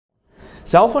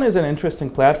Cell phone is an interesting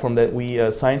platform that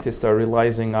we scientists are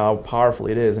realizing how powerful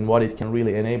it is and what it can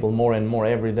really enable more and more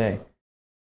every day.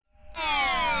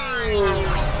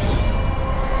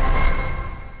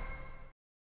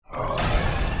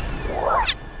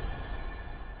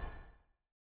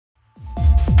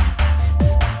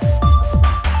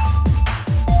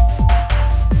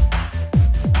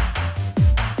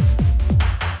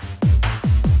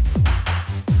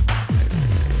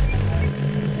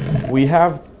 We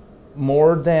have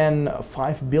more than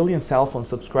 5 billion cell phone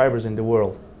subscribers in the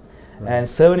world. Right. And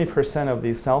 70% of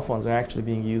these cell phones are actually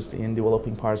being used in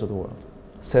developing parts of the world.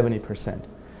 70%.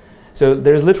 So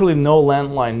there's literally no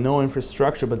landline, no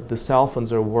infrastructure, but the cell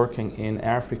phones are working in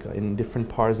Africa, in different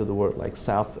parts of the world, like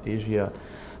South Asia,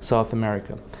 South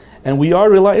America. And we are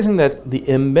realizing that the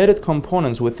embedded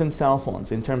components within cell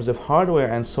phones, in terms of hardware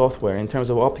and software, in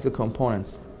terms of optical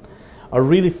components, are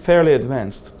really fairly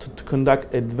advanced to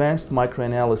conduct advanced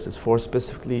microanalysis for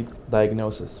specifically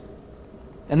diagnosis.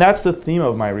 And that's the theme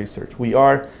of my research. We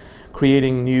are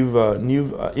creating new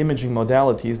imaging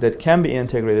modalities that can be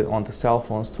integrated onto cell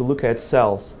phones to look at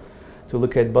cells, to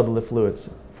look at bodily fluids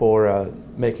for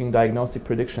making diagnostic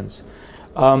predictions.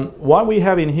 What we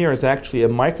have in here is actually a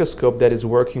microscope that is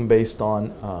working based on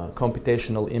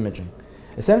computational imaging.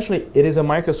 Essentially, it is a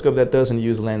microscope that doesn't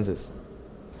use lenses.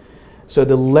 So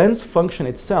the lens function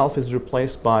itself is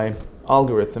replaced by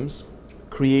algorithms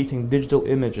creating digital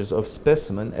images of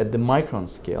specimen at the micron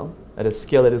scale, at a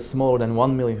scale that is smaller than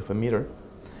 1/1,000,000 of a meter,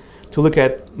 to look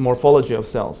at morphology of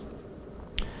cells.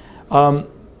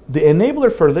 The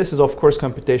enabler for this is, of course,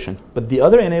 computation, but the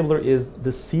other enabler is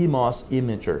the CMOS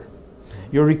imager.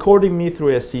 You're recording me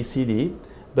through a CCD,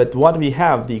 but what we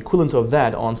have, the equivalent of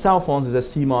that on cell phones, is a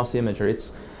CMOS imager.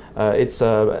 It's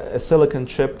a silicon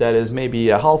chip that is maybe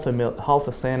half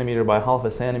a centimeter by half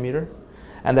a centimeter,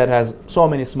 and that has so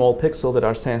many small pixels that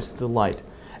are sensitive to light.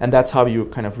 And that's how you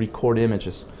kind of record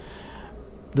images.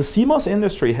 The CMOS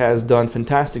industry has done a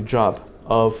fantastic job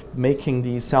of making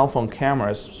these cell phone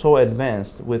cameras so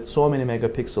advanced with so many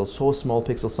megapixels, so small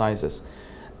pixel sizes.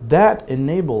 That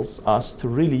enables us to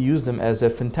really use them as a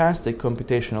fantastic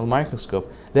computational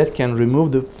microscope that can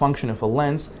remove the function of a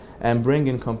lens and bring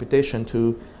in computation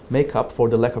to make up for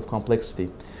the lack of complexity.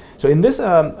 So in this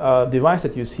device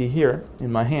that you see here in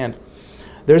my hand,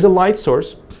 there's a light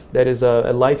source that is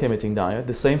a light emitting diode,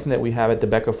 the same thing that we have at the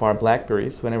back of our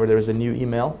Blackberries. Whenever there is a new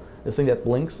email, the thing that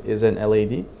blinks is an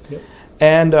LED. Yep.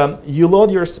 And you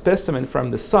load your specimen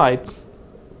from the side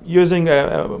using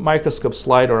a microscope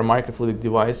slide or a microfluidic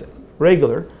device,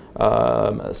 regular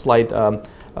slide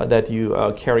that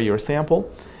you carry your sample.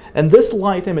 And this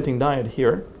light emitting diode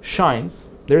here shines.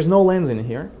 There's no lens in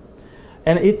here.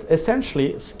 And it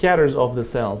essentially scatters off the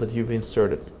cells that you've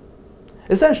inserted.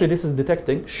 Essentially, this is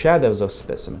detecting shadows of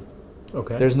specimen.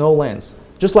 Okay. There's no lens.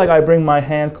 Just like I bring my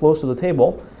hand close to the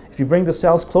table, if you bring the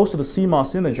cells close to the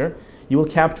CMOS imager, you will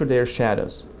capture their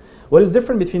shadows. What is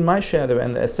different between my shadow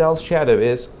and a cell's shadow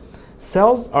is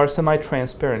cells are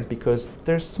semi-transparent because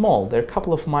they're small. They're a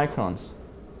couple of microns.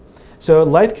 So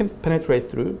light can penetrate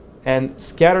through and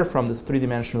scatter from the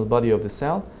three-dimensional body of the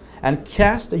cell and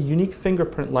cast a unique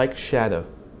fingerprint-like shadow.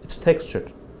 It's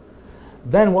textured.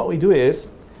 Then what we do is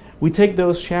we take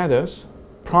those shadows,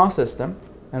 process them,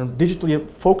 and digitally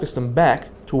focus them back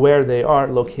to where they are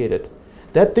located.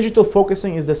 That digital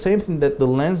focusing is the same thing that the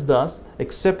lens does,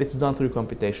 except it's done through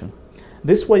computation.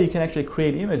 This way you can actually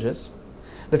create images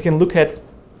that can look at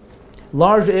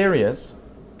large areas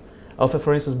of,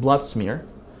 for instance, blood smear,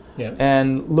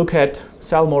 and look at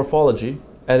cell morphology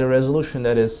at a resolution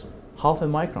that is half a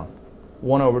micron,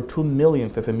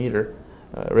 1/2,000,000th of a meter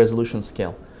resolution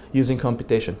scale, using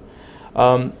computation.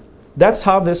 That's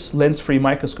how this lens-free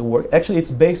microscope works. Actually, it's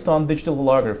based on digital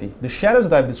holography. The shadows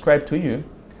that I've described to you,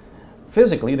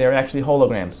 physically, they're actually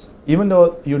holograms. Even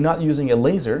though you're not using a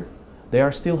laser, they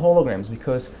are still holograms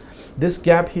because this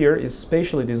gap here is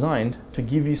spatially designed to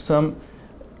give you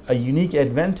a unique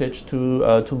advantage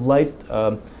to light.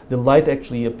 The light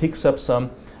actually picks up some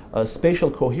spatial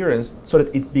coherence so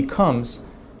that it becomes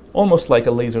almost like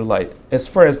a laser light as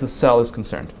far as the cell is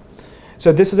concerned.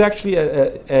 So this is actually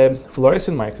a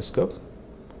fluorescent microscope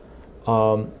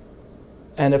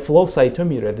and a flow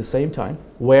cytometer at the same time,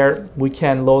 where we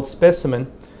can load specimen.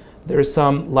 There are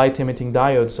some light emitting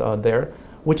diodes there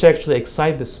which actually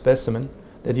excite the specimen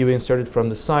that you inserted from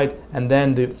the side, and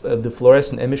then the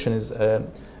fluorescent emission is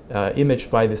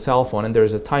imaged by the cell phone, and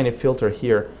there's a tiny filter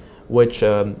here which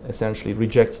essentially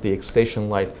rejects the excitation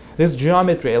light. This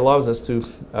geometry allows us to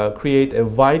create a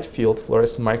wide field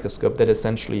fluorescent microscope that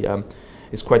essentially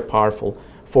is quite powerful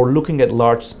for looking at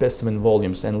large specimen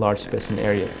volumes and large specimen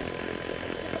areas.